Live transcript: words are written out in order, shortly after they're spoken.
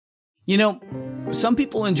You know, some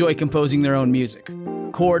people enjoy composing their own music,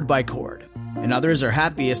 chord by chord, and others are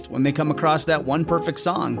happiest when they come across that one perfect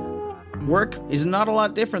song. Work is not a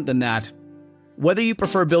lot different than that. Whether you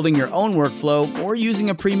prefer building your own workflow or using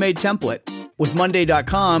a pre-made template, with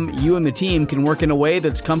Monday.com, you and the team can work in a way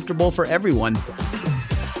that's comfortable for everyone.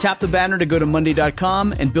 Tap the banner to go to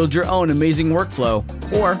Monday.com and build your own amazing workflow,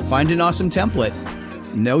 or find an awesome template.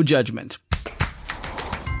 No judgment.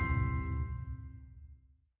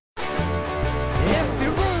 If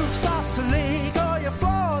your roof starts to leak or your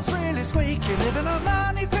floor's really squeak, you live in a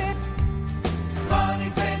money pit.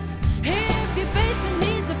 Money pit. If your basement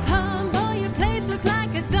needs a pump or your place looks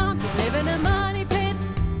like a dump, you live in a money pit.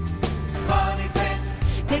 Money pit.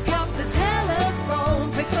 Pick up the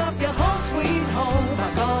telephone, fix up your home sweet home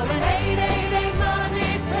by calling 888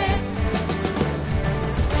 Money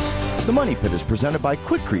Pit. The Money Pit is presented by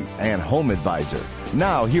Quikrete and Home Advisor.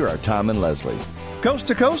 Now, here are Tom and Leslie. Coast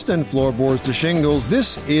to coast and floorboards to shingles,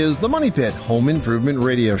 this is the Money Pit Home Improvement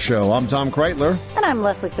Radio Show. I'm Tom Kreitler. And I'm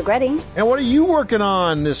Leslie Segretti. And what are you working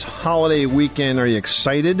on this holiday weekend? Are you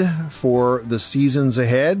excited for the seasons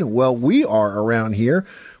ahead? Well, we are around here.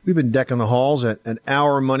 We've been decking the halls at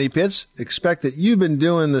our Money Pits. Expect that you've been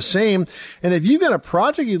doing the same. And if you've got a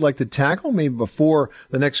project you'd like to tackle, maybe before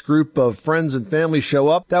the next group of friends and family show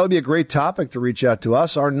up, that would be a great topic to reach out to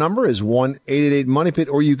us. Our number is 1-888-MONEY-PIT,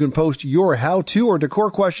 or you can post your how-to or decor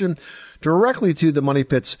question directly to the Money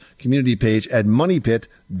Pit's community page at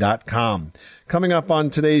moneypit.com. Coming up on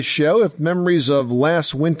today's show, if memories of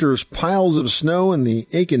last winter's piles of snow and the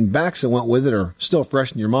aching backs that went with it are still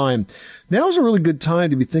fresh in your mind, now's a really good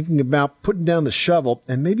time to be thinking about putting down the shovel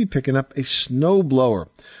and maybe picking up a snow blower.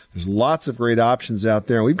 There's lots of great options out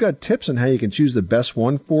there, and we've got tips on how you can choose the best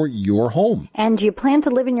one for your home. And do you plan to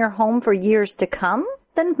live in your home for years to come?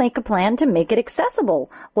 Then make a plan to make it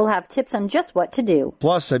accessible. We'll have tips on just what to do.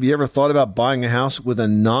 Plus, have you ever thought about buying a house with a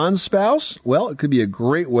non-spouse? Well, it could be a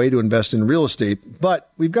great way to invest in real estate,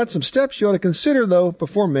 but we've got some steps you ought to consider, though,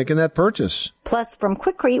 before making that purchase. Plus, from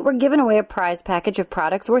Quikrete, we're giving away a prize package of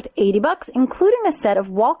products worth $80, including a set of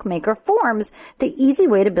Walkmaker forms, the easy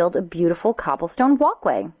way to build a beautiful cobblestone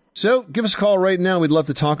walkway. So give us a call right now. We'd love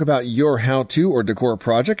to talk about your how-to or decor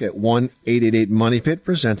project at 1-888-MONEY-PIT,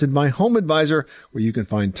 presented by Home Advisor, where you can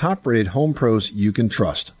find top-rated home pros you can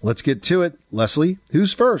trust. Let's get to it. Leslie,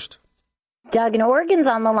 who's first? Doug in Oregon's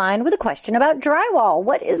on the line with a question about drywall.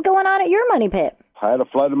 What is going on at your Money Pit? I had a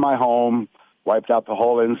flood in my home, wiped out the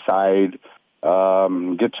whole inside,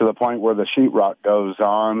 get to the point where the sheetrock goes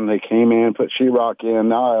on. They came in, put sheetrock in.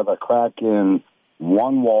 Now I have a crack in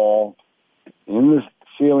one wall, in the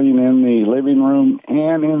ceiling in the living room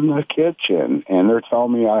and in the kitchen, and they're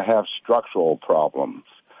telling me I have structural problems.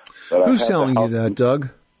 But who's telling you that, Doug?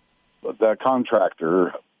 The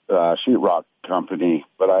contractor, sheetrock company.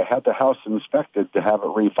 But I had the house inspected to have it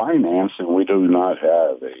refinanced, and we do not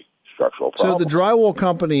have a structural problem. So the drywall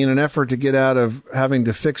company, in an effort to get out of having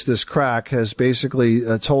to fix this crack, has basically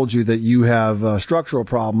told you that you have structural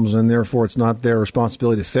problems, and therefore it's not their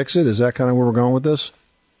responsibility to fix it? Is that kind of where we're going with this?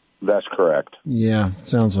 That's correct. Yeah,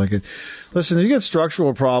 sounds like it. Listen, if you get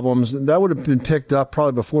structural problems, that would have been picked up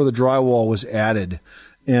probably before the drywall was added.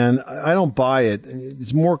 And I don't buy it.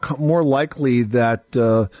 It's more likely that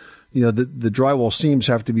the drywall seams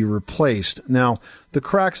have to be replaced. Now, the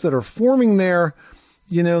cracks that are forming there,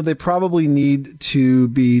 they probably need to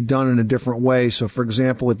be done in a different way. So, for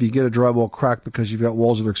example, if you get a drywall crack because you've got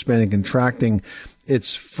walls that are expanding and contracting,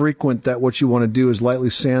 it's frequent that what you want to do is lightly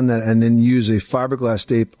sand that and then use a fiberglass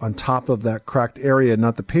tape on top of that cracked area,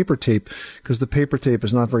 not the paper tape, because the paper tape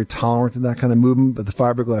is not very tolerant to that kind of movement, but the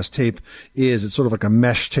fiberglass tape is. It's sort of like a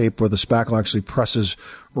mesh tape where the spackle actually presses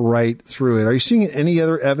right through it. Are you seeing any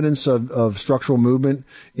other evidence of structural movement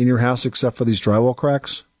in your house except for these drywall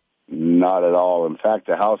cracks? Not at all. In fact,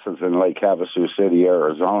 the house is in Lake Havasu City,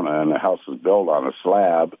 Arizona, and the house was built on a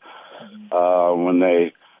slab. When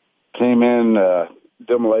they came in,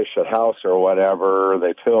 demolish a house or whatever,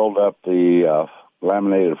 they filled up the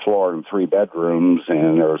laminated floor in 3 bedrooms,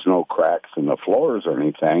 and there was no cracks in the floors or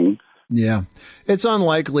anything. Yeah. It's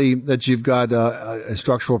unlikely that you've got a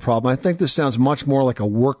structural problem. I think this sounds much more like a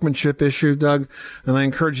workmanship issue, Doug, and I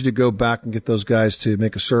encourage you to go back and get those guys to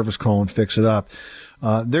make a service call and fix it up.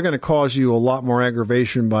 They're going to cause you a lot more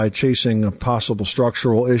aggravation by chasing a possible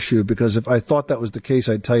structural issue, because if I thought that was the case,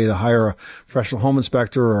 I'd tell you to hire a professional home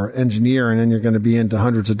inspector or engineer, and then you're going to be into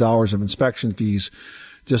hundreds of dollars of inspection fees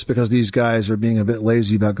just because these guys are being a bit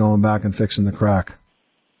lazy about going back and fixing the crack.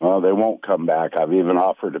 Well, they won't come back. I've even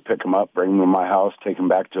offered to pick them up, bring them to my house, take them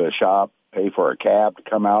back to a shop, pay for a cab to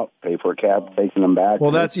come out, pay for a cab taking them back.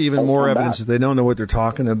 Well, that's even more evidence that they don't know what they're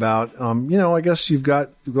talking about. I guess you've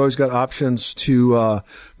always got options to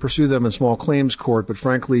pursue them in small claims court, but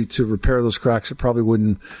frankly, to repair those cracks, it probably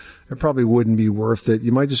wouldn't be worth it.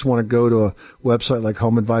 You might just want to go to a website like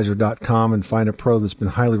homeadvisor.com and find a pro that's been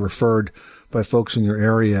highly referred by folks in your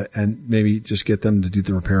area and maybe just get them to do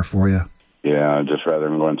the repair for you. Yeah, just rather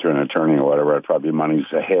than going through an attorney or whatever, I'd probably money's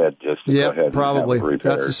ahead just to go ahead probably. and have it repaired.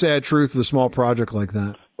 That's the sad truth of a small project like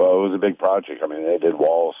that. Well, it was a big project. I mean, they did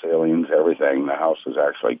walls, ceilings, everything. The house was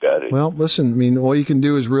actually gutted. Well, listen, I mean, all you can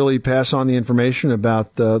do is really pass on the information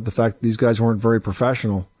about the fact that these guys weren't very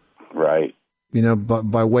professional. Right.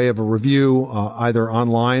 By way of a review, either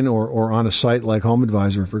online or on a site like Home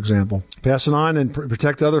Advisor, for example. Pass it on and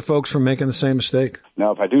protect other folks from making the same mistake.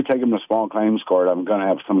 Now, if I do take them to small claims court, I'm going to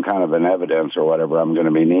have some kind of an evidence or whatever I'm going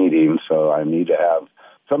to be needing, so I need to have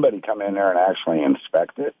somebody come in there and actually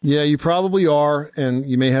inspect it. Yeah, you probably are, and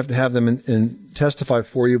you may have to have them and testify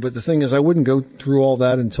for you. But the thing is, I wouldn't go through all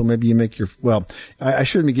that until maybe you make your, I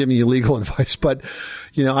shouldn't be giving you legal advice, but,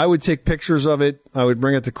 I would take pictures of it. I would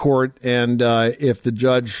bring it to court. And if the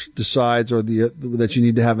judge decides that you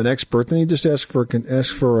need to have an expert, then you just ask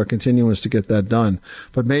for a continuance to get that done.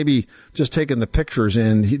 But maybe just taking the pictures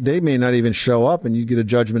in, they may not even show up and you get a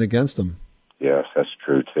judgment against them. Yes, that's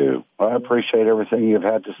true, too. Well, I appreciate everything you've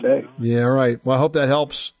had to say. Yeah, right. Well, I hope that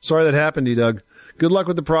helps. Sorry that happened to you, Doug. Good luck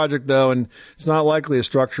with the project, though, and it's not likely a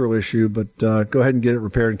structural issue, but go ahead and get it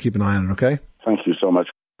repaired and keep an eye on it, okay? Thank you so much.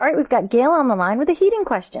 All right, we've got Gail on the line with a heating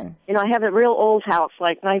question. I have a real old house,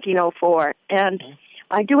 like 1904, and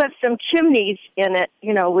I do have some chimneys in it,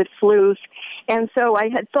 with flues, and so I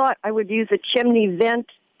had thought I would use a chimney vent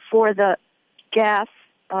for the gas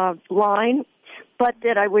line, but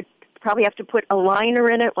that I would probably have to put a liner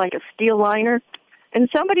in it, like a steel liner. And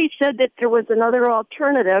somebody said that there was another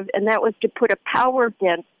alternative, and that was to put a power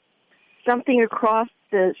vent, something across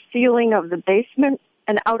the ceiling of the basement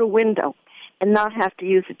and out a window, and not have to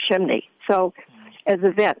use a chimney, so as a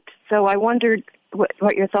vent. So I wondered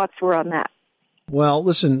what your thoughts were on that. Well,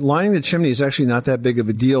 listen, lining the chimney is actually not that big of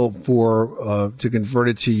a deal to convert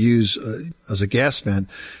it to use as a gas vent,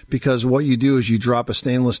 because what you do is you drop a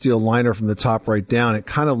stainless steel liner from the top right down. It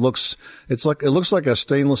kind of looks like a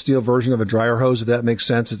stainless steel version of a dryer hose, if that makes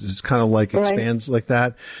sense. It's kind of like expands like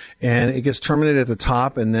that, and it gets terminated at the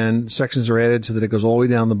top, and then sections are added so that it goes all the way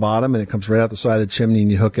down the bottom, and it comes right out the side of the chimney,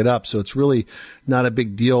 and you hook it up. So it's really not a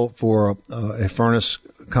big deal for a furnace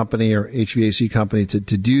company or HVAC company to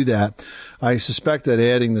do that. I suspect that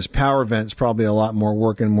adding this power vent is probably a lot more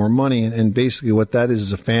work and more money. And basically what that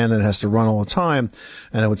is a fan that has to run all the time,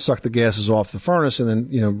 and it would suck the gases off the furnace and then,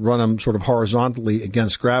 run them sort of horizontally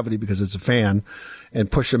against gravity because it's a fan and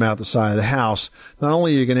push them out the side of the house. Not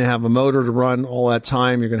only are you going to have a motor to run all that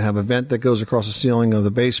time, you're going to have a vent that goes across the ceiling of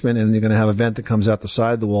the basement, and you're going to have a vent that comes out the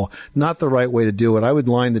side of the wall. Not the right way to do it. I would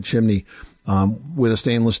line the chimney with a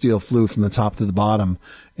stainless steel flue from the top to the bottom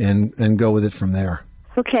and go with it from there.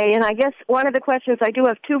 Okay, and I guess one of the questions, I do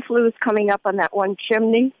have two flues coming up on that one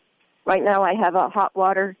chimney. Right now I have a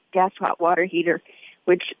gas hot water heater,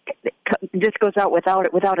 which just goes out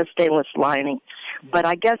without a stainless lining. But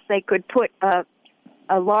I guess they could put a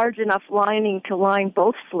large enough lining to line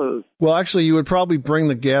both flues. Well, actually, you would probably bring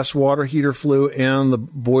the gas water heater flue and the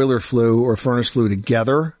boiler flue or furnace flue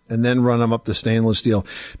together and then run them up the stainless steel.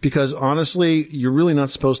 Because honestly, you're really not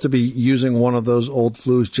supposed to be using one of those old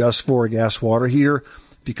flues just for a gas water heater.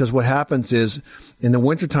 Because what happens is in the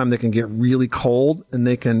wintertime, they can get really cold and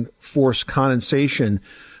they can force condensation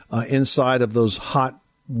inside of those hot,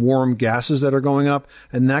 warm gases that are going up,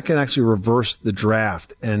 and that can actually reverse the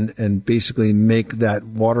draft and basically make that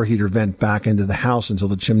water heater vent back into the house until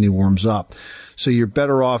the chimney warms up. So you're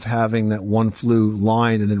better off having that one flue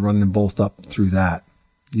lined and then running them both up through that.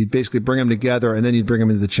 You'd basically bring them together and then you'd bring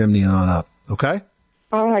them into the chimney and on up. Okay?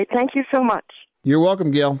 All right. Thank you so much. You're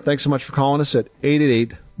welcome, Gail. Thanks so much for calling us at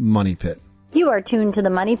 888-MONEY-PIT. You are tuned to the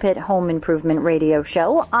Money Pit Home Improvement Radio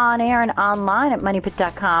Show, on air and online at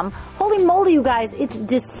moneypit.com. Holy moly, you guys, it's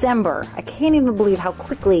December. I can't even believe how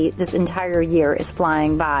quickly this entire year is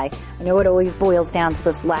flying by. I know it always boils down to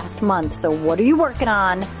this last month, so what are you working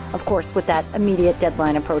on? Of course, with that immediate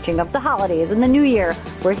deadline approaching of the holidays and the new year,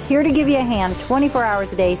 we're here to give you a hand 24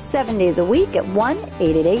 hours a day, 7 days a week at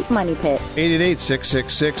 1-888-MONEY-PIT.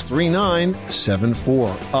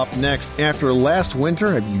 888-666-3974. Up next, after last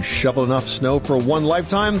winter, have you shoveled enough snow for one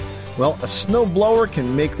lifetime? Well, a snow blower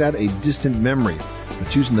can make that a distant memory. But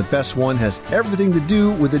choosing the best one has everything to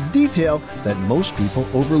do with a detail that most people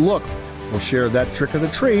overlook. We'll share that trick of the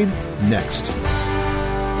trade next. You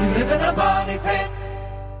live in a money pit.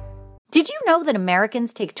 Did you know that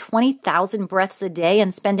Americans take 20,000 breaths a day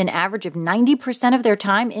and spend an average of 90% of their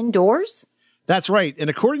time indoors? That's right. And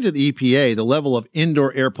according to the EPA, the level of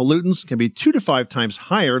indoor air pollutants can be 2 to 5 times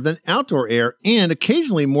higher than outdoor air and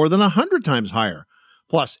occasionally more than 100 times higher.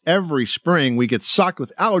 Plus, every spring we get socked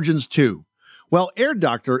with allergens too. Well, Air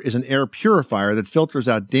Doctor is an air purifier that filters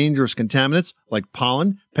out dangerous contaminants like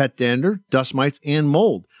pollen, pet dander, dust mites, and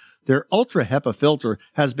mold. Their Ultra HEPA filter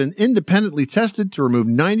has been independently tested to remove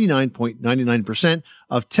 99.99%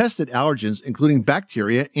 of tested allergens, including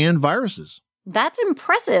bacteria and viruses. That's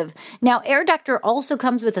impressive. Now, Air Doctor also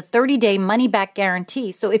comes with a 30-day money-back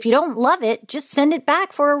guarantee, so if you don't love it, just send it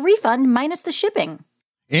back for a refund minus the shipping.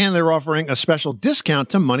 And they're offering a special discount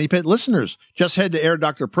to Money Pit listeners. Just head to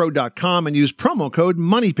airdoctorpro.com and use promo code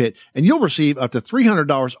MONEYPIT, and you'll receive up to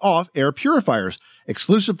 $300 off air purifiers.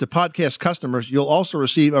 Exclusive to podcast customers, you'll also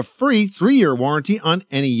receive a free 3-year warranty on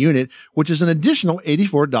any unit, which is an additional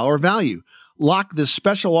 $84 value. Lock this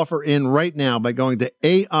special offer in right now by going to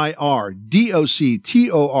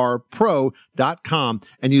airdoctorpro.com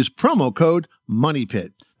and use promo code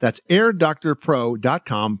MONEYPIT. That's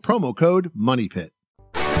airdoctorpro.com, promo code MONEYPIT.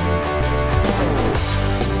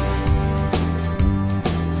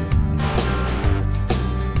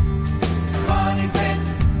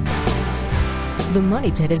 The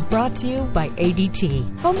Money Pit is brought to you by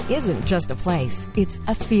ADT. Home isn't just a place, it's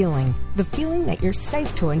a feeling. The feeling that you're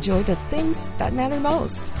safe to enjoy the things that matter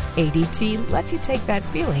most. ADT lets you take that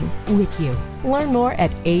feeling with you. Learn more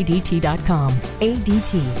at ADT.com.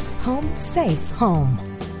 ADT. Home safe home.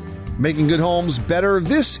 Making good homes better.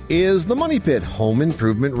 This is the Money Pit Home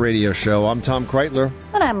Improvement Radio Show. I'm Tom Kreitler.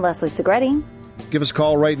 And I'm Leslie Segretti. Give us a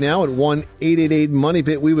call right now at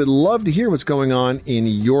 1-888-MONEY-PIT. We would love to hear what's going on in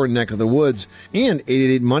your neck of the woods. And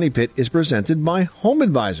 888-MONEY-PIT is presented by Home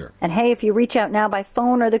Advisor. And hey, if you reach out now by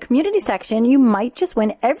phone or the community section, you might just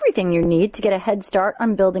win everything you need to get a head start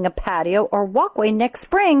on building a patio or walkway next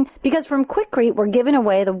spring. Because from Quikrete, we're giving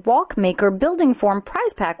away the Walkmaker Building Form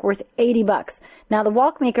prize pack worth $80. Now, the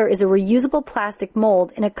Walkmaker is a reusable plastic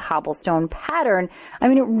mold in a cobblestone pattern. I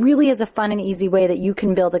mean, it really is a fun and easy way that you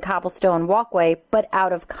can build a cobblestone walkway, but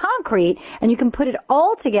out of concrete, and you can put it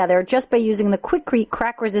all together just by using the Quikrete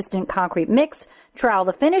crack-resistant concrete mix, trowel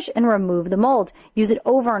the finish, and remove the mold. Use it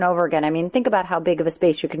over and over again. I mean, think about how big of a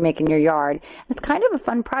space you could make in your yard. It's kind of a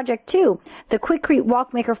fun project, too. The Quikrete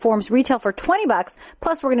Walkmaker forms retail for $20,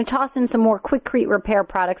 plus we're going to toss in some more Quikrete repair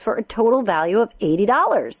products for a total value of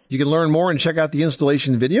 $80. You can learn more and check out the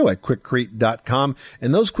installation video at quikrete.com,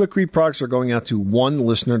 and those Quikrete products are going out to one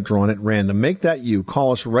listener drawn at random. Make that you.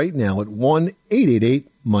 Call us right now at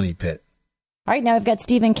 1-888-MONEY-PIT. All right, now we've got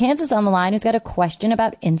Steve in Kansas on the line who's got a question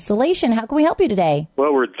about insulation. How can we help you today?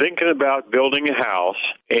 Well, we're thinking about building a house,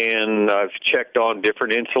 and I've checked on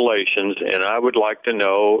different insulations, and I would like to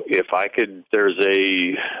know if I could,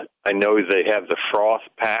 I know they have the froth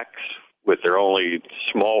packs with their only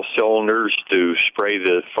small cylinders to spray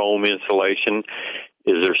the foam insulation.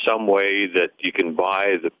 Is there some way that you can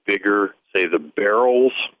buy the bigger, say the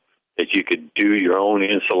barrels, that you could do your own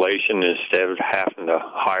insulation instead of having to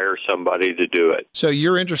hire somebody to do it? So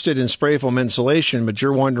you're interested in spray foam insulation, but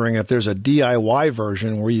you're wondering if there's a DIY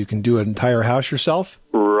version where you can do an entire house yourself?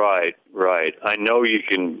 Right. I know you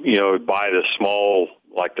can, buy the small,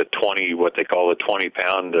 like the 20, what they call the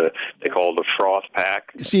 20-pound, they call the froth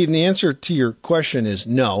pack. Steve, the answer to your question is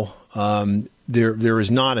no. There is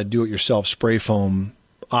not a do-it-yourself spray foam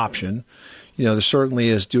option. There certainly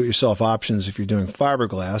is do-it-yourself options if you're doing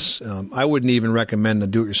fiberglass. I wouldn't even recommend a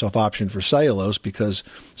do-it-yourself option for cellulose because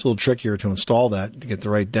it's a little trickier to install that to get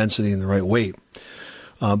the right density and the right weight.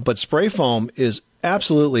 But spray foam is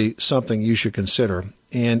absolutely something you should consider,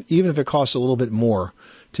 and even if it costs a little bit more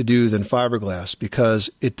to do than fiberglass,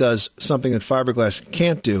 because it does something that fiberglass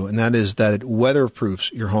can't do, and that is that it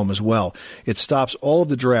weatherproofs your home as well. It stops all of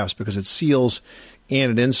the drafts because it seals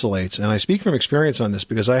and it insulates. And I speak from experience on this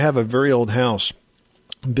because I have a very old house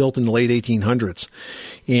built in the late 1800s.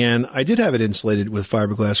 And I did have it insulated with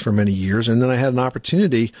fiberglass for many years. And then I had an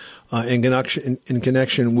opportunity in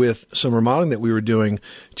connection with some remodeling that we were doing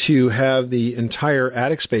to have the entire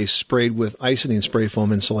attic space sprayed with Isodine spray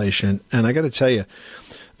foam insulation. And I got to tell you,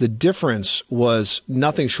 the difference was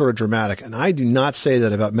nothing short of dramatic. And I do not say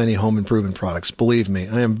that about many home improvement products. Believe me,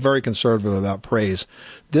 I am very conservative about praise.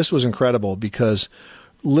 This was incredible because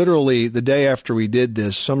literally the day after we did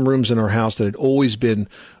this, some rooms in our house that had always been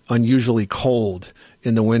unusually cold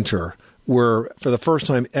in the winter were, for the first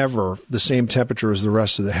time ever, the same temperature as the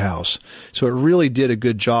rest of the house. So it really did a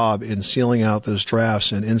good job in sealing out those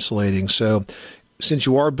drafts and insulating. So since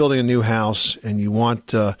you are building a new house and you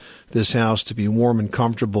want this house to be warm and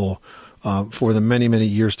comfortable for the many, many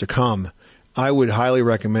years to come, I would highly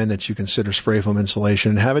recommend that you consider spray foam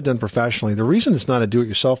insulation and have it done professionally. The reason it's not a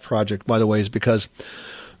do-it-yourself project, by the way, is because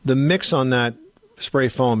the mix on that spray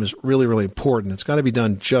foam is really, really important. It's got to be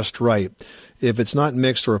done just right. If it's not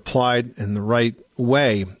mixed or applied in the right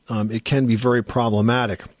way, it can be very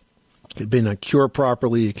problematic. It may not cure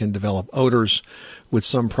properly. It can develop odors with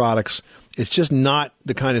some products. It's just not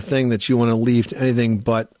the kind of thing that you want to leave to anything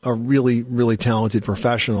but a really, really talented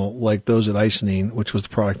professional like those at Icynene, which was the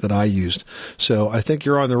product that I used. So I think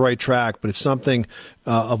you're on the right track, but it's something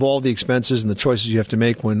of all the expenses and the choices you have to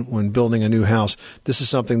make when building a new house, this is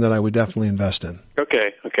something that I would definitely invest in.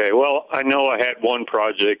 Okay. Well, I know I had one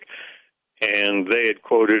project, and they had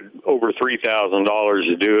quoted over $3,000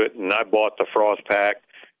 to do it, and I bought the frost pack,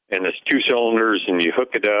 and it's 2 cylinders, and you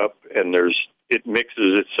hook it up, and it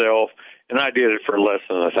mixes itself. And I did it for less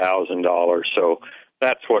than $1,000. So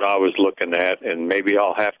that's what I was looking at, and maybe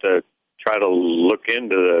I'll have to try to look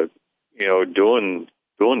into doing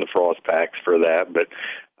the frost packs for that. But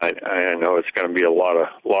I know it's going to be a lot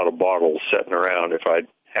of bottles sitting around if I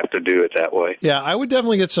have to do it that way. Yeah, I would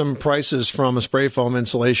definitely get some prices from a spray foam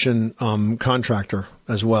insulation contractor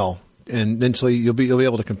as well. And then so you'll be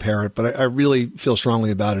able to compare it. But I really feel strongly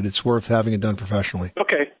about it. It's worth having it done professionally.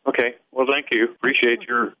 Okay. Well, thank you. Appreciate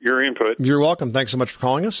your input. You're welcome. Thanks so much for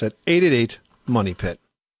calling us at 888-MONEY-PIT.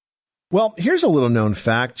 Well, here's a little known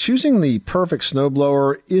fact. Choosing the perfect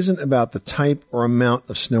snowblower isn't about the type or amount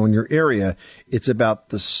of snow in your area. It's about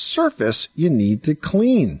the surface you need to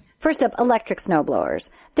clean. First up, electric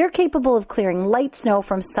snowblowers. They're capable of clearing light snow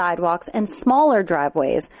from sidewalks and smaller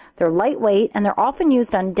driveways. They're lightweight, and they're often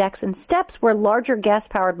used on decks and steps where larger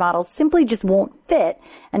gas-powered models simply just won't fit.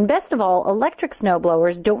 And best of all, electric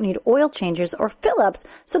snowblowers don't need oil changes or fill-ups,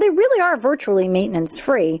 so they really are virtually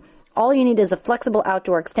maintenance-free. All you need is a flexible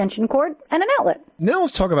outdoor extension cord and an outlet. Now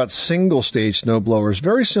let's talk about single-stage snowblowers.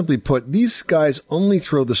 Very simply put, these guys only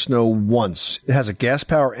throw the snow once. It has a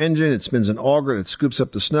gas-power engine. It spins an auger that scoops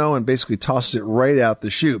up the snow and basically tosses it right out the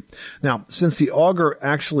chute. Now, since the auger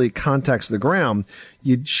actually contacts the ground,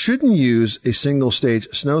 you shouldn't use a single-stage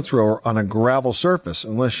snow thrower on a gravel surface,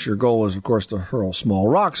 unless your goal is, of course, to hurl small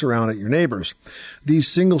rocks around at your neighbors. These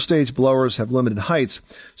single-stage blowers have limited heights,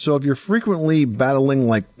 so if you're frequently battling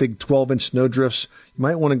like big 12-inch snow drifts, you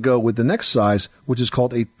might want to go with the next size, which is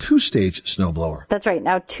called a 2-stage snowblower. That's right.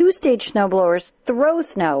 Now, 2-stage snowblowers throw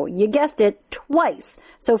snow, you guessed it, twice.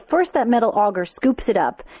 So first that metal auger scoops it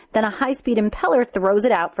up, then a high-speed impeller throws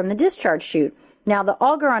it out from the discharge chute. Now, the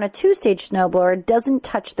auger on a 2-stage snowblower doesn't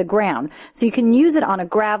touch the ground, so you can use it on a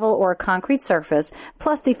gravel or a concrete surface.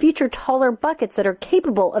 Plus, they feature taller buckets that are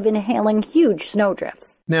capable of inhaling huge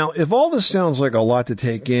snowdrifts. Now, if all this sounds like a lot to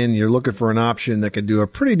take in, you're looking for an option that can do a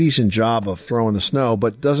pretty decent job of throwing the snow,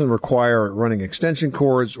 but doesn't require running extension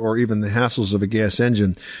cords or even the hassles of a gas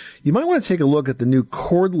engine, you might want to take a look at the new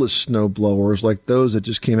cordless snowblowers like those that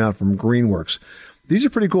just came out from Greenworks. These are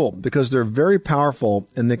pretty cool because they're very powerful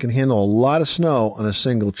and they can handle a lot of snow on a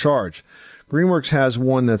single charge. Greenworks has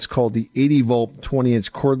one that's called the 80-volt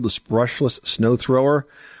 20-inch cordless brushless snow thrower.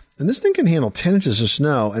 And this thing can handle 10 inches of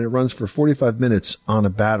snow and it runs for 45 minutes on a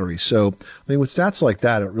battery. So, I mean, with stats like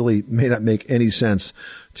that, it really may not make any sense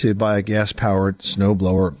to buy a gas-powered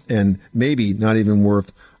snowblower and maybe not even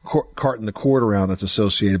worth carting the cord around that's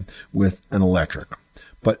associated with an electric.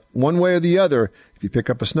 But one way or the other, if you pick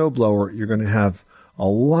up a snowblower, you're going to have a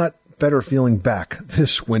lot better feeling back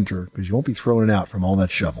this winter because you won't be throwing it out from all that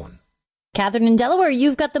shoveling. Catherine in Delaware,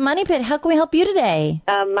 you've got the Money Pit. How can we help you today?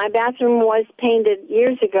 My bathroom was painted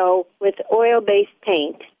years ago with oil-based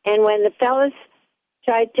paint. And when the fellas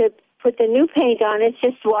tried to put the new paint on, it's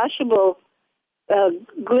just washable,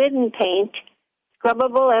 Glidden paint,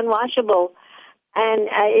 scrubbable and washable. And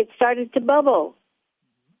it started to bubble.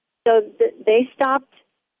 So they stopped,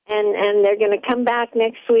 and they're going to come back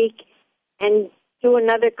next week and do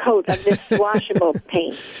another coat of this washable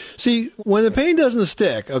paint. See, when the paint doesn't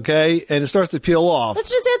stick, okay, and it starts to peel off.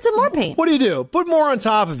 Let's just add some more paint. What do? Put more on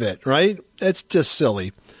top of it, right? It's just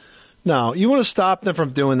silly. No, you want to stop them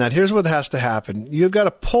from doing that. Here's what has to happen. You've got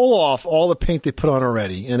to pull off all the paint they put on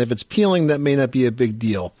already. And if it's peeling, that may not be a big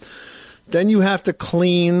deal. Then you have to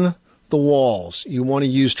clean the walls. You want to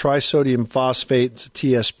use trisodium phosphate, it's a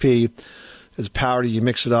TSP. It's powder. You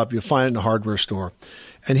mix it up. You'll find it in a hardware store.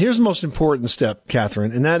 And here's the most important step,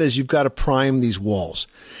 Catherine, and that is you've got to prime these walls.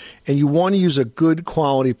 And you want to use a good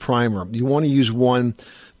quality primer. You want to use one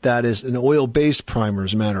that is an oil-based primer,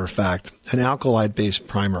 as a matter of fact, an alkali-based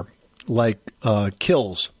primer, like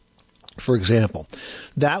Kills, for example.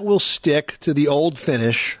 That will stick to the old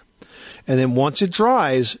finish, and then once it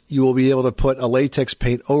dries, you will be able to put a latex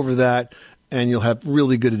paint over that and you'll have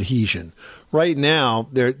really good adhesion. Right now,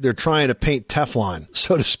 they're trying to paint Teflon,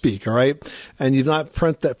 so to speak, all right? And you've not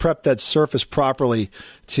prepped that surface properly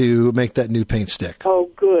to make that new paint stick. Oh,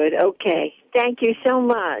 good. Okay. Thank you so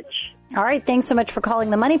much. All right, thanks so much for calling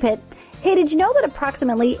the Money Pit. Hey, did you know that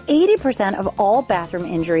approximately 80% of all bathroom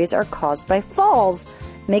injuries are caused by falls?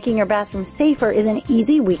 Making your bathroom safer is an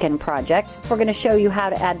easy weekend project. We're going to show you how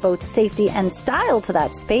to add both safety and style to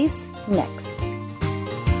that space next.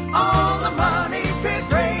 On the Money Pit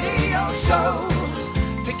Radio Show,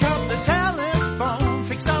 pick up the telephone,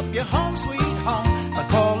 fix up your home sweet home by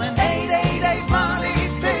calling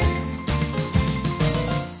 888-MONEY-PIT.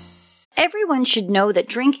 Everyone should know that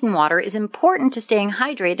drinking water is important to staying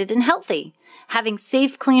hydrated and healthy. Having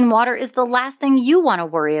safe, clean water is the last thing you want to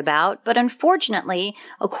worry about, but unfortunately,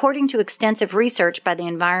 according to extensive research by the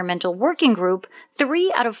Environmental Working Group,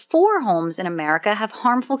 3 out of 4 homes in America have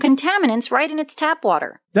harmful contaminants right in its tap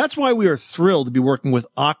water. That's why we are thrilled to be working with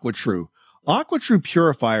AquaTrue. AquaTrue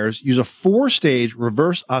purifiers use a 4-stage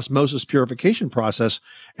reverse osmosis purification process,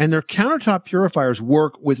 and their countertop purifiers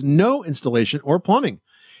work with no installation or plumbing.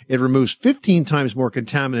 It removes 15 times more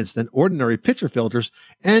contaminants than ordinary pitcher filters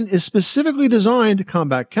and is specifically designed to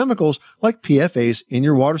combat chemicals like PFAS in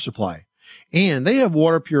your water supply. And they have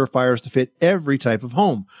water purifiers to fit every type of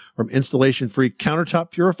home, from installation-free countertop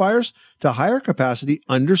purifiers to higher capacity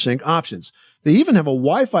under-sink options. They even have a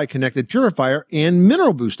Wi-Fi connected purifier and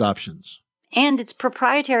mineral boost options. And its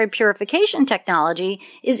proprietary purification technology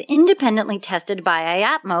is independently tested by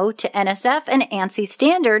IAPMO to NSF and ANSI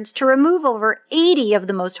standards to remove over 80 of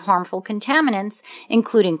the most harmful contaminants,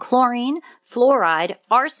 including chlorine, fluoride,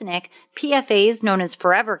 arsenic, PFAS known as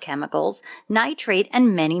forever chemicals, nitrate,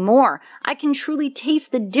 and many more. I can truly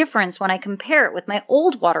taste the difference when I compare it with my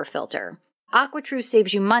old water filter. AquaTrue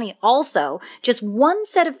saves you money also. Just one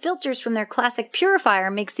set of filters from their classic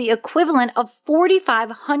purifier makes the equivalent of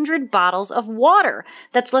 4,500 bottles of water.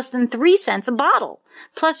 That's less than 3 cents a bottle.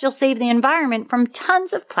 Plus, you'll save the environment from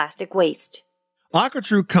tons of plastic waste.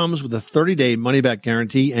 AquaTrue comes with a 30-day money-back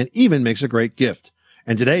guarantee and even makes a great gift.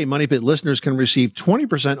 And today, Money Pit listeners can receive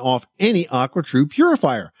 20% off any AquaTrue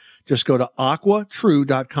purifier. Just go to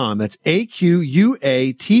aquatrue.com. That's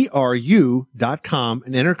AQUATRU.com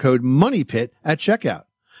and enter code MONEYPIT at checkout.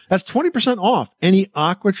 That's 20% off any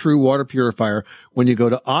AquaTrue water purifier when you go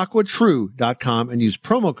to aquatrue.com and use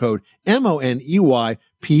promo code MONEYPIT.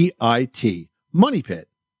 Money Pit.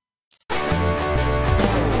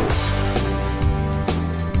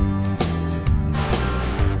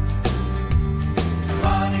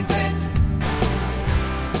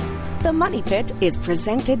 The Money Pit is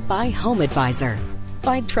presented by Home Advisor.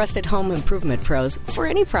 Find trusted home improvement pros for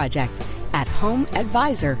any project at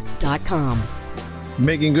homeadvisor.com.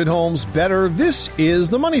 Making good homes better. This is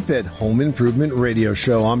the Money Pit Home Improvement Radio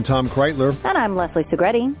Show. I'm Tom Kreitler. And I'm Leslie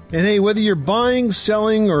Segretti. And hey, whether you're buying,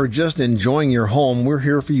 selling, or just enjoying your home, we're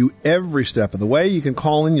here for you every step of the way. You can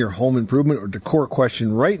call in your home improvement or decor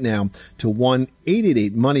question right now to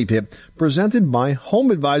 1-888-MONEY-PIT, presented by Home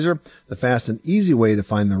Advisor, the fast and easy way to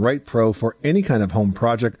find the right pro for any kind of home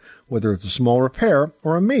project, whether it's a small repair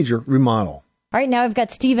or a major remodel. All right, now we've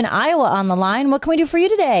got Steve in Iowa on the line. What can we do for you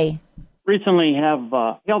today? Recently have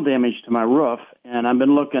hail damage to my roof, and I've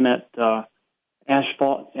been looking at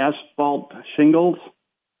asphalt shingles.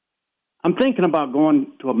 I'm thinking about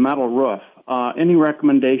going to a metal roof. Any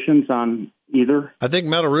recommendations on either? I think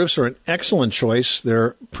metal roofs are an excellent choice.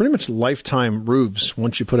 They're pretty much lifetime roofs.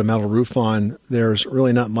 Once you put a metal roof on, there's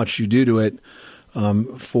really not much you do to it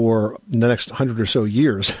for the next 100 or so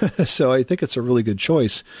years. So I think it's a really good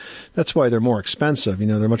choice. That's why they're more expensive. You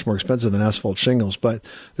know, they're much more expensive than asphalt shingles, but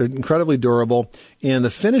they're incredibly durable. And the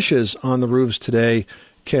finishes on the roofs today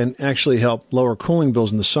can actually help lower cooling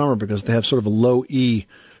bills in the summer because they have sort of a low E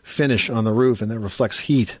finish on the roof, and that reflects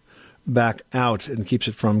heat back out and keeps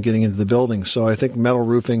it from getting into the building. So I think metal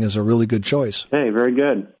roofing is a really good choice. Hey, very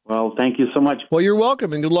good. Well, thank you so much. Well, you're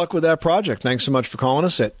welcome, and good luck with that project. Thanks so much for calling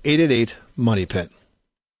us at 888-MONEY-PIT.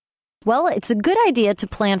 Well, it's a good idea to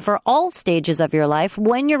plan for all stages of your life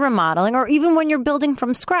when you're remodeling or even when you're building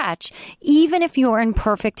from scratch, even if you're in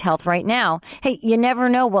perfect health right now. Hey, you never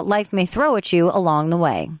know what life may throw at you along the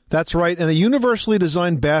way. That's right, and a universally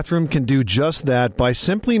designed bathroom can do just that by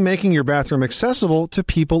simply making your bathroom accessible to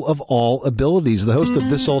people of all abilities. The host of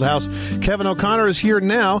This Old House, Kevin O'Connor, is here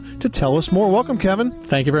now to tell us more. Welcome, Kevin.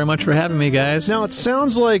 Thank you very much for having me, guys. Now, it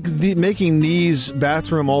sounds like making these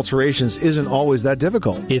bathroom alterations isn't always that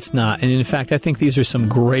difficult. It's not. not. And in fact, I think these are some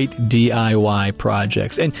great DIY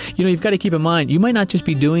projects. And, you've got to keep in mind, you might not just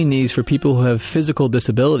be doing these for people who have physical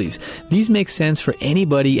disabilities. These make sense for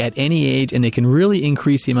anybody at any age, and they can really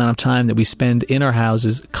increase the amount of time that we spend in our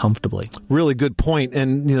houses comfortably. Really good point.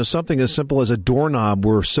 And, something as simple as a doorknob.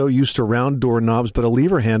 We're so used to round doorknobs, but a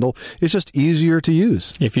lever handle is just easier to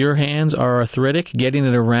use. If your hands are arthritic, getting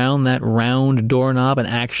it around that round doorknob and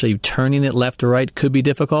actually turning it left to right could be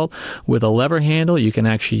difficult. With a lever handle, you can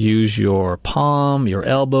actually use your palm, your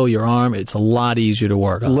elbow, your arm. It's a lot easier to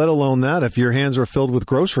work on. Let alone that if your hands are filled with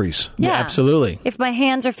groceries. Yeah, absolutely. If my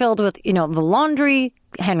hands are filled with, the laundry,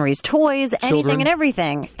 Henry's toys, anything and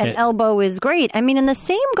everything, an elbow is great. I mean, and the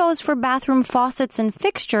same goes for bathroom faucets and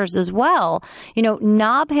fixtures as well.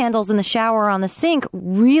 Knob handles in the shower on the sink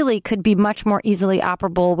really could be much more easily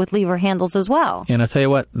operable with lever handles as well. And I tell you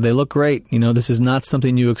what, they look great. This is not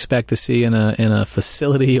something you expect to see in a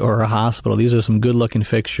facility or a hospital. These are some good-looking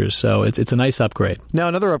fixtures, so it's a nice upgrade. Now,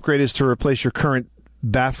 another upgrade is to replace your current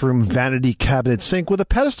bathroom vanity cabinet sink with a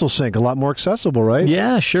pedestal sink. A lot more accessible, right?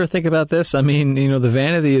 Yeah, sure. Think about this. I mean, the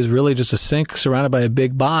vanity is really just a sink surrounded by a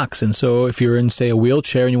big box. And so if you're in, say, a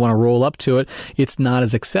wheelchair and you want to roll up to it, it's not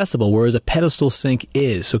as accessible, whereas a pedestal sink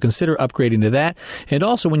is. So consider upgrading to that. And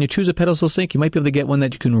also, when you choose a pedestal sink, you might be able to get one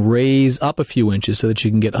that you can raise up a few inches so that you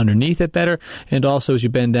can get underneath it better. And also, as you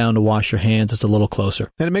bend down to wash your hands, it's a little closer.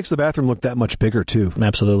 And it makes the bathroom look that much bigger, too.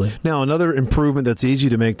 Absolutely. Now, another improvement that's easy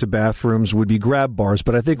to make to bathrooms would be grab bars.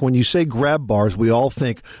 But I think when you say grab bars, we all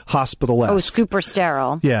think hospital-esque. Oh, super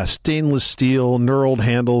sterile. Yeah, stainless steel, knurled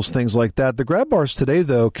handles, things like that. The grab bars today,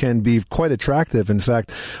 though, can be quite attractive. In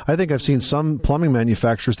fact, I think I've seen some plumbing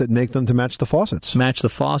manufacturers that make them to match the faucets. Match the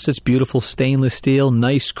faucets, beautiful stainless steel,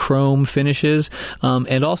 nice chrome finishes.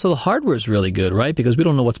 And also the hardware is really good, right? Because we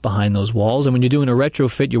don't know what's behind those walls. And when you're doing a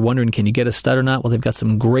retrofit, you're wondering, can you get a stud or not? Well, they've got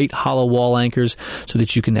some great hollow wall anchors so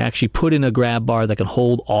that you can actually put in a grab bar that can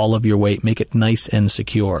hold all of your weight, make it nice and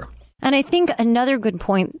secure. And I think another good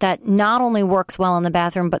point that not only works well in the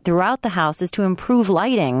bathroom, but throughout the house is to improve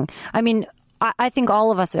lighting. I mean, I think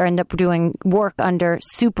all of us end up doing work under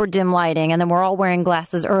super dim lighting, and then we're all wearing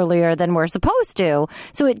glasses earlier than we're supposed to.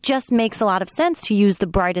 So it just makes a lot of sense to use the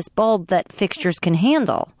brightest bulb that fixtures can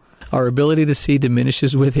handle. Our ability to see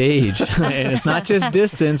diminishes with age. And it's not just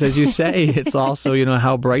distance, as you say. It's also,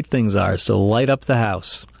 how bright things are. So light up the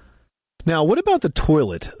house. Now, what about the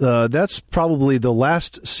toilet? That's probably the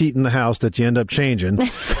last seat in the house that you end up changing.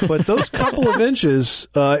 But those couple of inches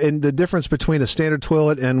in the difference between a standard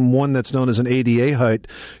toilet and one that's known as an ADA height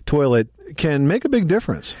toilet can make a big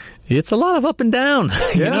difference. It's a lot of up and down.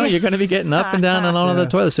 You're going to be getting up and down on all of the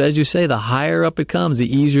toilet. So as you say, the higher up it comes,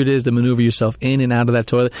 the easier it is to maneuver yourself in and out of that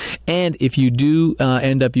toilet. And if you do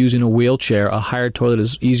end up using a wheelchair, a higher toilet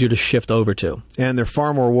is easier to shift over to. And they're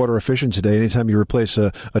far more water efficient today. Anytime you replace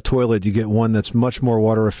a toilet, you get one that's much more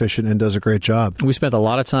water efficient and does a great job. We spent a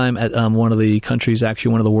lot of time at one of the countries,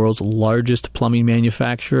 actually one of the world's largest plumbing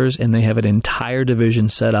manufacturers, and they have an entire division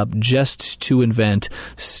set up just to invent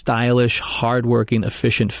stylish, hardworking,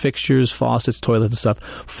 efficient fixtures, faucets, toilets, and stuff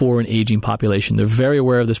for an aging population. They're very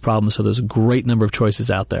aware of this problem, so there's a great number of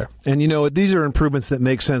choices out there. And these are improvements that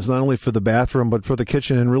make sense not only for the bathroom, but for the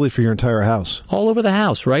kitchen and really for your entire house. All over the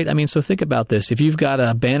house, right? I mean, so think about this. If you've got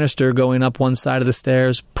a banister going up one side of the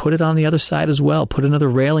stairs, put it on the other side as well. Put another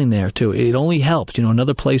railing there, too. It only helps,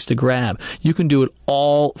 another place to grab. You can do it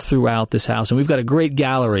all throughout this house. And we've got a great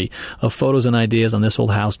gallery of photos and ideas on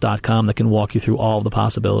thisoldhouse.com that can walk you through all of the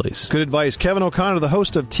possibilities. Good advice. Kevin O'Connor, the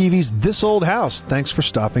host of TV's This Old House. Thanks for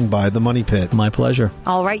stopping by the Money Pit. My pleasure.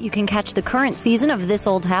 All right, you can catch the current season of This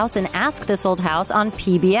Old House and Ask This Old House on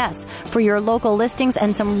PBS. For your local listings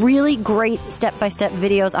and some really great step-by-step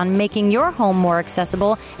videos on making your home more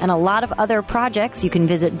accessible and a lot of other projects, you can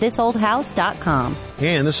visit thisoldhouse.com.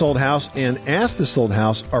 And This Old House and Ask This Old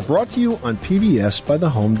House are brought to you on PBS by the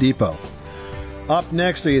Home Depot. Up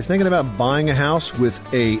next, are you thinking about buying a house with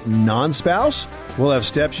a non-spouse? We'll have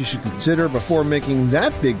steps you should consider before making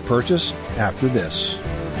that big purchase after this. You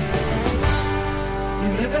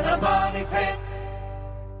live in a money pit.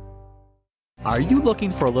 Are you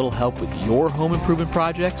looking for a little help with your home improvement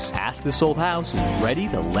projects? Ask This Old House is ready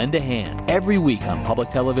to lend a hand. Every week on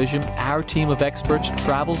public television, our team of experts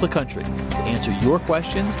travels the country to answer your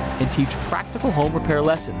questions and teach practical home repair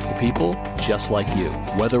lessons to people just like you.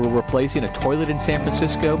 Whether we're replacing a toilet in San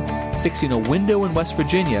Francisco, fixing a window in West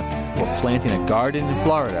Virginia, or planting a garden in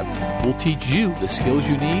Florida, we'll teach you the skills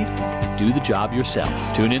you need to do the job yourself.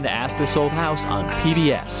 Tune in to Ask This Old House on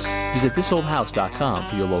PBS. Visit thisoldhouse.com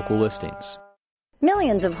for your local listings.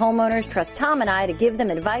 Millions of homeowners trust Tom and I to give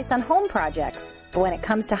them advice on home projects. But when it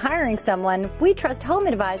comes to hiring someone, we trust Home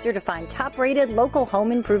Advisor to find top-rated local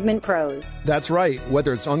home improvement pros. That's right.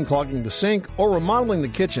 Whether it's unclogging the sink or remodeling the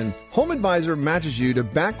kitchen, Home Advisor matches you to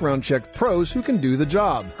background check pros who can do the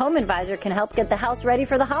job. Home Advisor can help get the house ready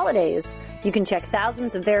for the holidays. You can check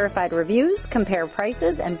thousands of verified reviews, compare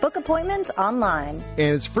prices, and book appointments online.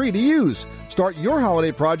 And it's free to use. Start your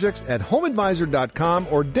holiday projects at homeadvisor.com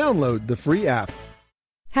or download the free app.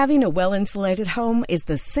 Having a well-insulated home is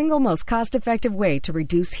the single most cost-effective way to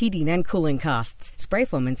reduce heating and cooling costs. Spray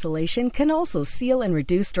foam insulation can also seal and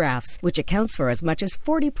reduce drafts, which accounts for as much as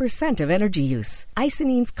 40% of energy use.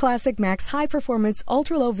 Isonene's Classic Max high-performance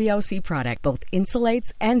ultra-low VOC product both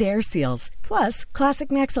insulates and air seals. Plus, Classic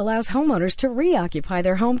Max allows homeowners to reoccupy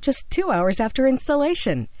their home just 2 hours after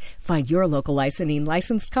installation. Find your local Isonene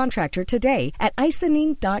licensed contractor today at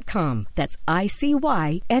Isonene.com. That's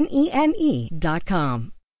ICYNENE.com.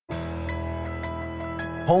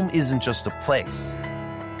 Home isn't just a place,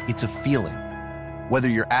 it's a feeling. Whether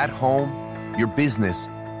you're at home, your business,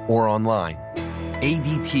 or online,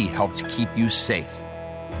 ADT helps keep you safe.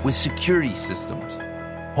 With security systems,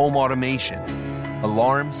 home automation,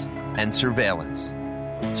 alarms, and surveillance,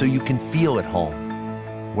 so you can feel at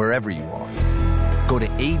home wherever you are. Go to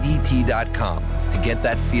ADT.com to get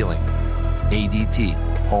that feeling. ADT,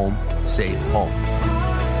 home, safe home.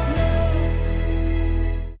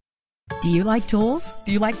 Do you like tools?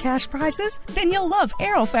 Do you like cash prizes? Then you'll love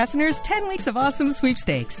Aero Fastener's 10 Weeks of Awesome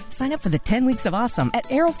sweepstakes. Sign up for the 10 Weeks of Awesome at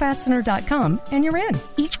aerofastener.com and you're in.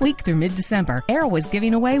 Each week through mid-December, Aero is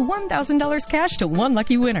giving away $1,000 cash to one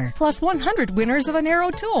lucky winner, plus 100 winners of an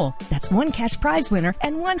Aero tool. That's one cash prize winner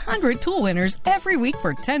and 100 tool winners every week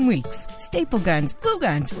for 10 weeks. Staple guns, glue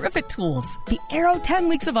guns, rivet tools. The Aero 10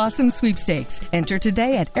 Weeks of Awesome sweepstakes. Enter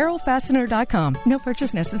today at aerofastener.com. No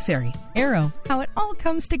purchase necessary. Aero, how it all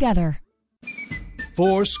comes together.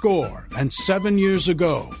 7 years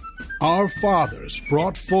ago, our fathers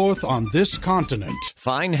brought forth on this continent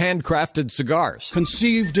fine handcrafted cigars,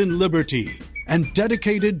 conceived in liberty and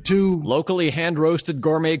dedicated to locally hand-roasted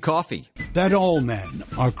gourmet coffee, that all men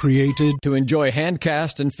are created to enjoy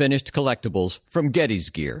hand-cast and finished collectibles from Getty's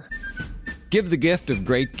Gear. Give the gift of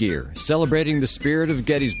great gear, celebrating the spirit of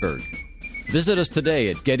Gettysburg. Visit us today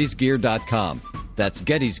at gettysgear.com. That's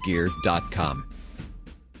gettysgear.com.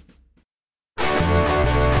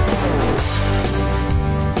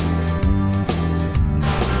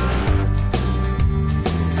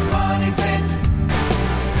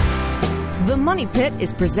 The Money Pit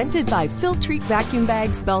is presented by Filtrete Vacuum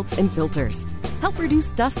Bags, Belts, and Filters. Help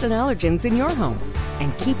reduce dust and allergens in your home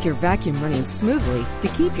and keep your vacuum running smoothly to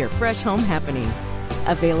keep your fresh home happening.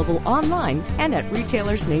 Available online and at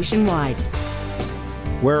retailers nationwide.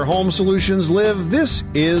 Where home solutions live, this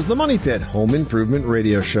is the Money Pit Home Improvement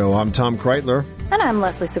Radio Show. I'm Tom Kreitler. And I'm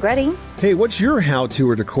Leslie Segretti. Hey, what's your how-to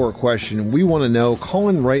or decor question? We want to know. Call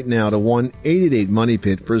in right now to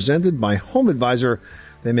 1-888-MONEY-PIT, presented by Home Advisor.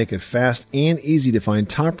 They make it fast and easy to find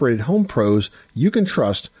top-rated home pros you can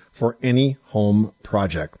trust for any home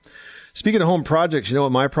project. Speaking of home projects, you know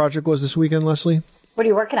what my project was this weekend, Leslie? What are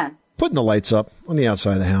you working on? Putting the lights up on the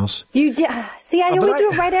outside of the house. See, I always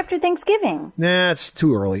do it right after Thanksgiving. Nah, it's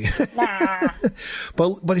too early. Nah.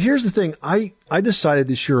 But here's the thing. I decided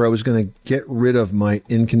this year I was going to get rid of my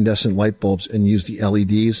incandescent light bulbs and use the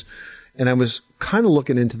LEDs. And I was kind of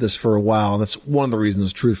looking into this for a while. That's one of the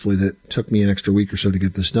reasons, truthfully, that it took me an extra week or so to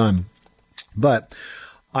get this done. But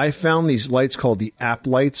I found these lights called the app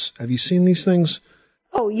lights. Have you seen these things?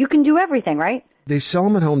 Oh, you can do everything, right? They sell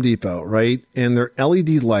them at Home Depot, right? And they're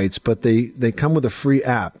LED lights, but they come with a free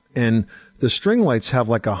app. And the string lights have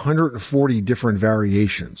like 140 different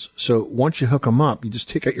variations. So once you hook them up, you just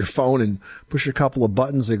take out your phone and push a couple of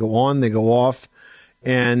buttons. They go on, they go off.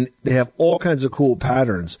 And they have all kinds of cool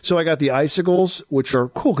patterns. So I got the icicles, which are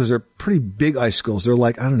cool because they're pretty big icicles. They're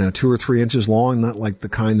like, 2 or 3 inches long, not like the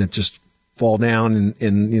kind that just fall down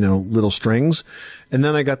in little strings. And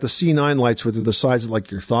then I got the C9 lights, which are the size of like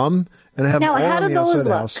your thumb. And I have now, them all how on do the those outside of the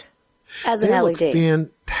look house. as an They LED? look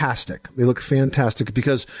fantastic. They look fantastic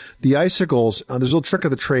because the icicles, there's a little trick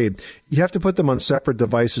of the trade. You have to put them on separate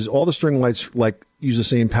devices. All the string lights use the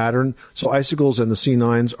same pattern. So icicles and the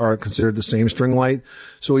C9s are considered the same string light.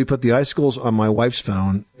 So we put the icicles on my wife's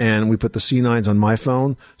phone and we put the C9s on my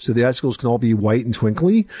phone. So the icicles can all be white and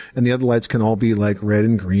twinkly and the other lights can all be like red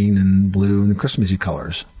and green and blue and Christmassy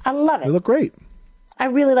colors. I love it. They look great. I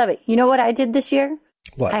really love it. You know what I did this year?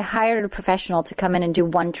 What? I hired a professional to come in and do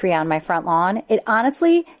one tree on my front lawn. It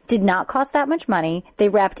honestly did not cost that much money. They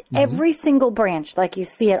wrapped every single branch like you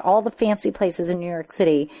see at all the fancy places in New York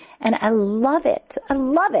City. And I love it. I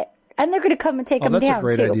love it. And they're going to come and take them down, that's a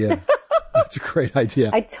great too. idea. That's a great idea.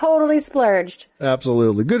 I totally splurged.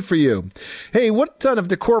 Absolutely. Good for you. Hey, what ton of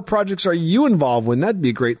decor projects are you involved with? That'd be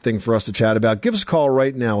a great thing for us to chat about. Give us a call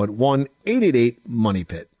right now at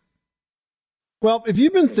 1-888-MONEYPIT. Well, if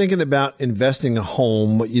you've been thinking about investing in a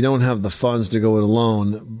home, but you don't have the funds to go it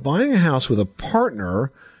alone, buying a house with a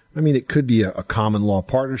partner, I mean, it could be a common law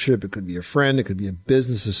partnership, it could be a friend, it could be a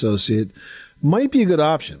business associate, might be a good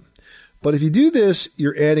option. But if you do this,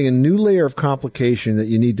 you're adding a new layer of complication that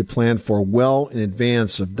you need to plan for well in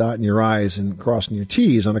advance of dotting your I's and crossing your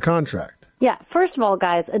T's on a contract. Yeah, first of all,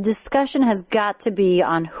 guys, a discussion has got to be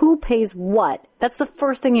on who pays what. That's the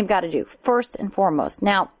first thing you've got to do, first and foremost.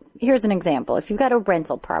 Now, here's an example. If you've got a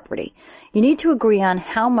rental property, you need to agree on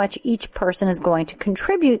how much each person is going to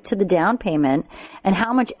contribute to the down payment and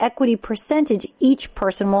how much equity percentage each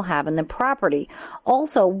person will have in the property.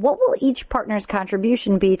 Also, what will each partner's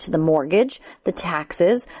contribution be to the mortgage, the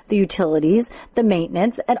taxes, the utilities, the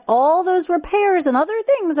maintenance, and all those repairs and other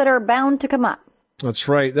things that are bound to come up? That's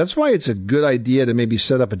right. That's why it's a good idea to maybe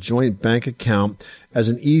set up a joint bank account as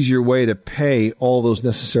an easier way to pay all those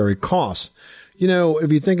necessary costs. You know,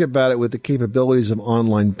 if you think about it, with the capabilities of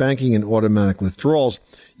online banking and automatic withdrawals,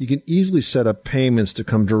 you can easily set up payments to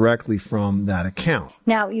come directly from that account.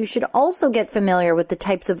 Now, you should also get familiar with the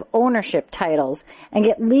types of ownership titles and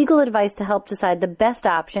get legal advice to help decide the best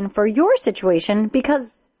option for your situation,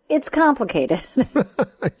 because it's complicated.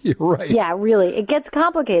 You're right. Yeah, really. It gets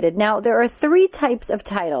complicated. Now, there are 3 types of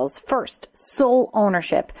titles. First, sole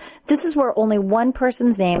ownership. This is where only one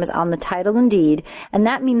person's name is on the title and deed, and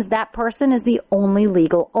that means that person is the only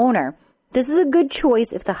legal owner. This is a good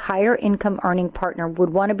choice if the higher income earning partner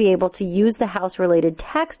would want to be able to use the house-related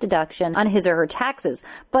tax deduction on his or her taxes,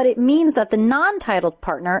 but it means that the non-titled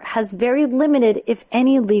partner has very limited, if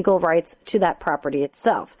any, legal rights to that property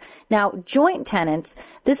itself. Now, joint tenants,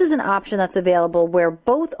 this is an option that's available where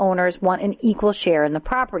both owners want an equal share in the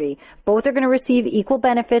property. Both are going to receive equal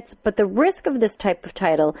benefits, but the risk of this type of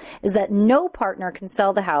title is that no partner can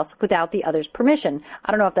sell the house without the other's permission.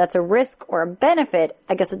 I don't know if that's a risk or a benefit.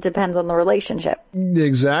 I guess it depends on the relationship.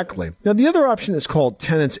 Exactly. Now, the other option is called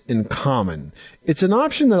tenants in common. It's an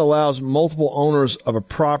option that allows multiple owners of a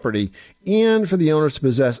property and for the owners to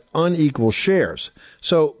possess unequal shares.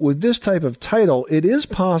 So with this type of title, it is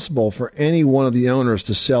possible for any one of the owners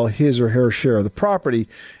to sell his or her share of the property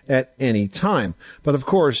at any time. But of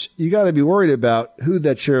course, you got to be worried about who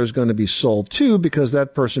that share is going to be sold to, because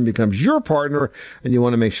that person becomes your partner and you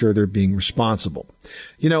want to make sure they're being responsible.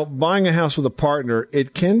 You know, buying a house with a partner,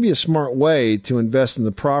 it can be a smart way to invest in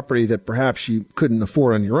the property that perhaps you couldn't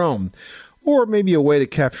afford on your own, or maybe a way to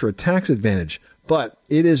capture a tax advantage. But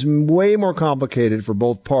it is way more complicated for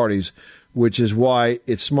both parties, which is why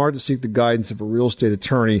it's smart to seek the guidance of a real estate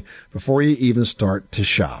attorney before you even start to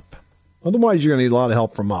shop. Otherwise, you're going to need a lot of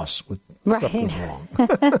help from us with stuff goes wrong.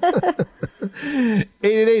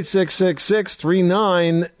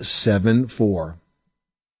 888-666-3974.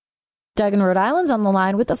 Doug in Rhode Island's on the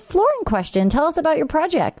line with a flooring question. Tell us about your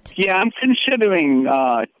project. Yeah, I'm considering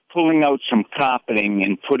pulling out some carpeting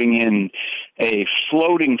and putting in a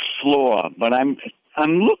floating floor, but I'm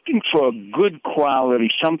looking for a good quality,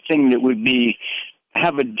 something that would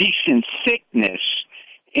have a decent thickness,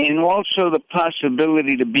 and also the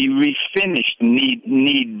possibility to be refinished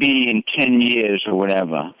need be in 10 years or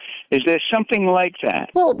whatever. Is there something like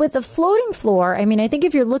that? Well, with a floating floor, I mean, I think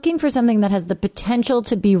if you're looking for something that has the potential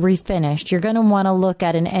to be refinished, you're going to want to look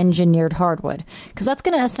at an engineered hardwood, because that's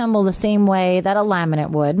going to assemble the same way that a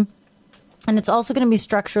laminate would. And it's also going to be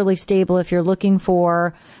structurally stable if you're looking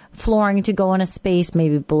for flooring to go in a space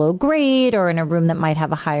maybe below grade or in a room that might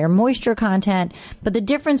have a higher moisture content. But the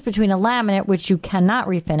difference between a laminate, which you cannot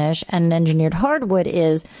refinish, and an engineered hardwood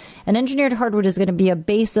is going to be a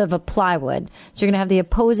base of a plywood. So you're going to have the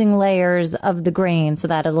opposing layers of the grain so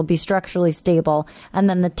that it'll be structurally stable. And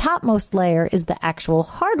then the topmost layer is the actual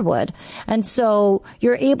hardwood. And so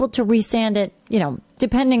you're able to resand it,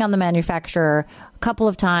 depending on the manufacturer, a couple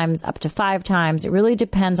of times, up to 5 times. It really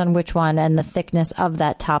depends on which one and the thickness of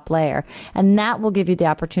that top layer. And that will give you the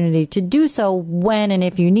opportunity to do so when and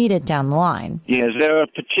if you need it down the line. Yeah, is there a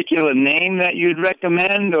particular name that you'd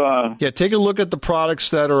recommend? Or? Yeah, take a look at the products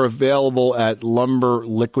that are available at Lumber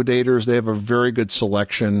Liquidators. They have a very good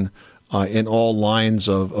selection in all lines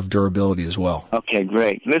of durability as well. Okay,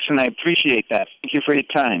 great. Listen, I appreciate that. Thank you for your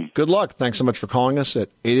time. Good luck. Thanks so much for calling us at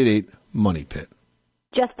 888-MONEYPIT.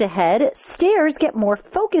 Just ahead, stairs get more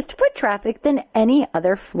focused foot traffic than any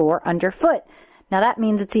other floor underfoot. Now that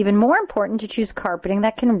means it's even more important to choose carpeting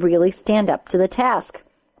that can really stand up to the task.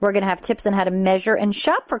 We're going to have tips on how to measure and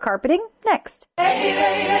shop for carpeting next.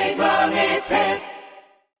 888 Money Pit.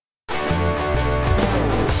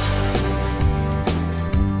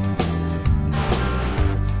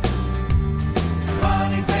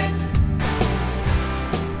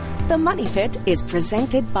 The Money Pit is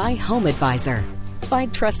presented by Home Advisor.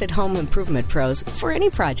 Find trusted home improvement pros for any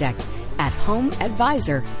project at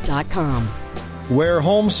homeadvisor.com. Where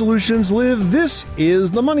home solutions live, this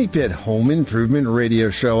is the Money Pit Home Improvement Radio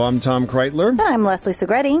Show. I'm Tom Kreitler. And I'm Leslie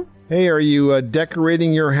Segretti. Hey, are you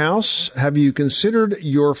decorating your house? Have you considered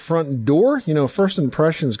your front door? You know, first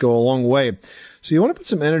impressions go a long way. So you want to put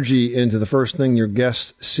some energy into the first thing your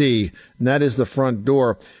guests see, and that is the front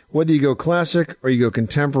door. Whether you go classic or you go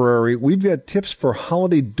contemporary, we've got tips for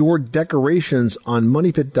holiday door decorations on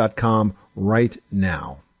moneypit.com right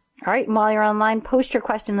now. All right, and while you're online, post your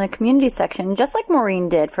question in the community section, just like Maureen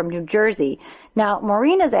did from New Jersey. Now,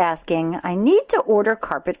 Maureen is asking, I need to order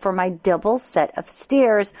carpet for my double set of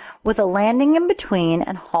stairs with a landing in between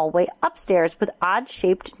and hallway upstairs with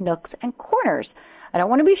odd-shaped nooks and corners. I don't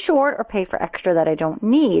want to be short or pay for extra that I don't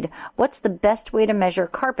need. What's the best way to measure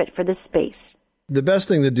carpet for this space? The best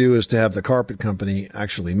thing to do is to have the carpet company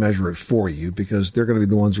actually measure it for you, because they're going to be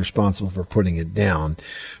the ones responsible for putting it down.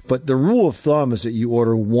 But the rule of thumb is that you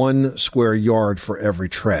order 1 square yard for every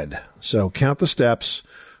tread. So count the steps,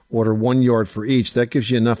 order 1 yard for each. That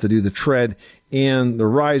gives you enough to do the tread and the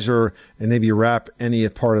riser, and maybe wrap any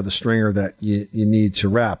part of the stringer that you need to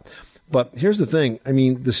wrap. But here's the thing. I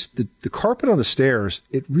mean, the carpet on the stairs,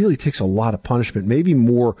 it really takes a lot of punishment, maybe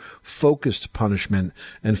more focused punishment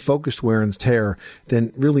and focused wear and tear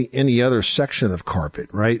than really any other section of carpet,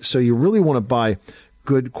 right? So you really want to buy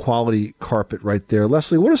good quality carpet right there.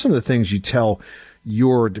 Leslie, what are some of the things you tell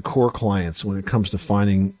your decor clients when it comes to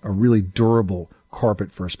finding a really durable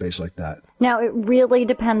carpet for a space like that? Now, it really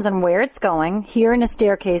depends on where it's going. Here in a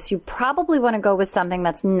staircase, you probably want to go with something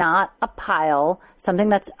that's not a pile, something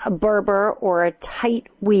that's a Berber or a tight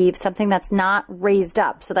weave, something that's not raised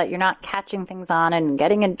up so that you're not catching things on and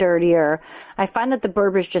getting it dirtier. I find that the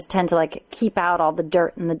Berbers just tend to keep out all the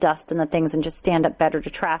dirt and the dust and the things and just stand up better to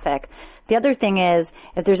traffic. The other thing is,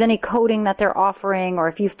 if there's any coating that they're offering, or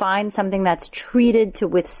if you find something that's treated to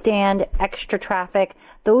withstand extra traffic,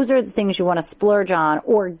 those are the things you want to splurge on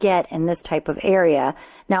or get in this type of area.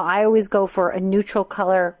 Now, I always go for a neutral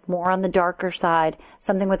color, more on the darker side,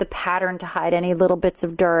 something with a pattern to hide any little bits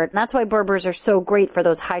of dirt. And that's why Berbers are so great for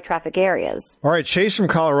those high traffic areas. All right, Chase from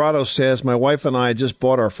Colorado says, my wife and I just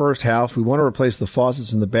bought our first house. We want to replace the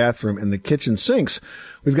faucets in the bathroom and the kitchen sinks.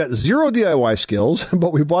 We've got zero DIY skills,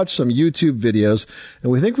 but we watched some YouTube videos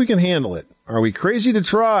and we think we can handle it. Are we crazy to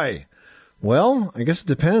try? Well, I guess it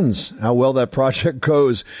depends how well that project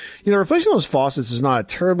goes. You know, replacing those faucets is not a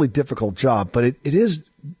terribly difficult job, but it is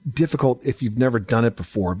difficult if you've never done it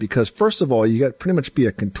before, because first of all, you got to pretty much be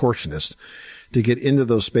a contortionist to get into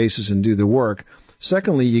those spaces and do the work.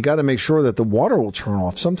 Secondly, you got to make sure that the water will turn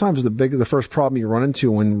off. Sometimes the first problem you run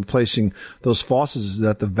into when replacing those faucets is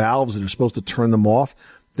that the valves that are supposed to turn them off,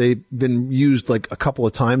 they've been used a couple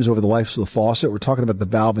of times over the life of the faucet. We're talking about the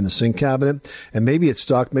valve in the sink cabinet, and maybe it's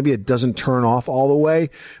stuck. Maybe it doesn't turn off all the way.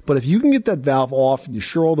 But if you can get that valve off, and you're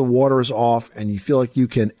sure all the water is off, and you feel like you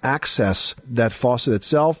can access that faucet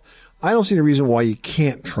itself, I don't see the reason why you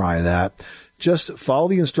can't try that. Just follow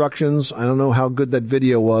the instructions. I don't know how good that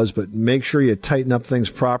video was, but make sure you tighten up things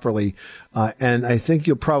properly, and I think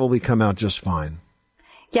you'll probably come out just fine.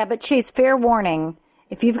 Yeah, but Chase, fair warning.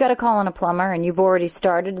 If you've got to call in a plumber and you've already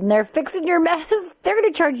started and they're fixing your mess, they're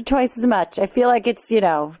going to charge you twice as much. I feel like it's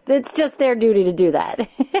just their duty to do that.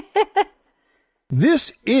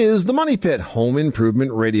 This is the Money Pit Home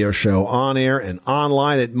Improvement Radio Show, on air and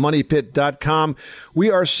online at moneypit.com. We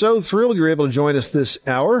are so thrilled you're able to join us this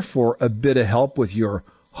hour for a bit of help with your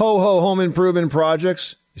ho-ho home improvement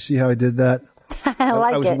projects. You see how I did that?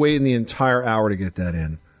 I was waiting the entire hour to get that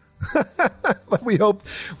in. But we hope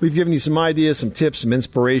we've given you some ideas, some tips, some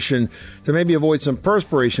inspiration to maybe avoid some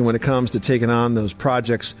perspiration when it comes to taking on those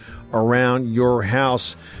projects around your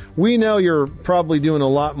house. We know you're probably doing a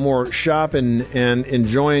lot more shopping and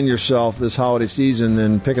enjoying yourself this holiday season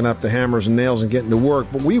than picking up the hammers and nails and getting to work,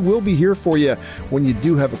 but we will be here for you when you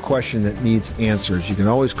do have a question that needs answers. You can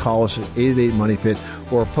always call us at 888-MONEY-PIT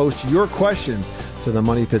or post your question to the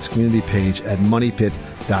Money Pit's community page at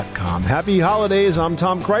moneypit.com. Happy holidays. I'm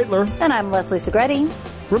Tom Kreitler. And I'm Leslie Segretti.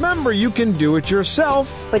 Remember, you can do it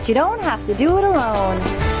yourself, but you don't have to do it alone.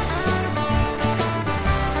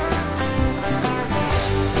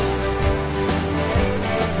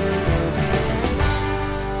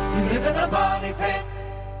 You live in a money pit.